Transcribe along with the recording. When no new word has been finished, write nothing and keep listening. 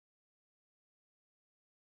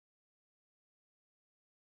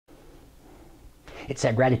It's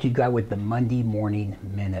that gratitude guy with the Monday Morning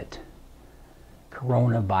Minute.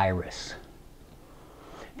 Coronavirus.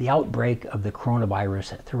 The outbreak of the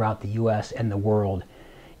coronavirus throughout the U.S. and the world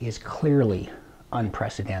is clearly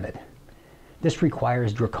unprecedented. This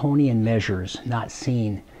requires draconian measures not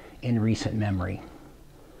seen in recent memory.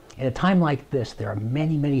 At a time like this, there are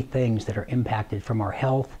many, many things that are impacted, from our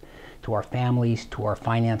health to our families to our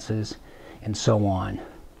finances and so on.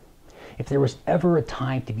 If there was ever a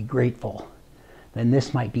time to be grateful, then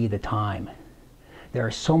this might be the time. There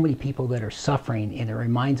are so many people that are suffering, and it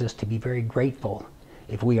reminds us to be very grateful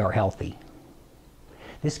if we are healthy.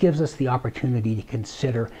 This gives us the opportunity to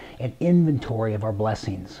consider an inventory of our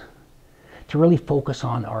blessings, to really focus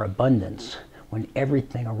on our abundance when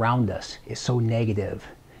everything around us is so negative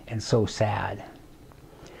and so sad.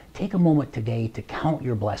 Take a moment today to count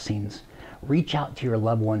your blessings, reach out to your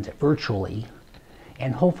loved ones virtually,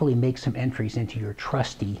 and hopefully make some entries into your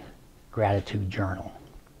trusty gratitude journal.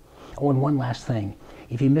 Oh, and one last thing.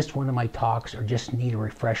 If you missed one of my talks or just need a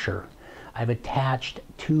refresher, I've attached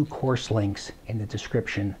 2 course links in the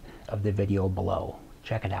description of the video below.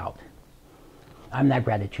 Check it out. I'm that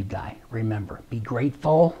gratitude guy. Remember, be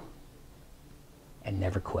grateful and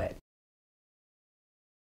never quit.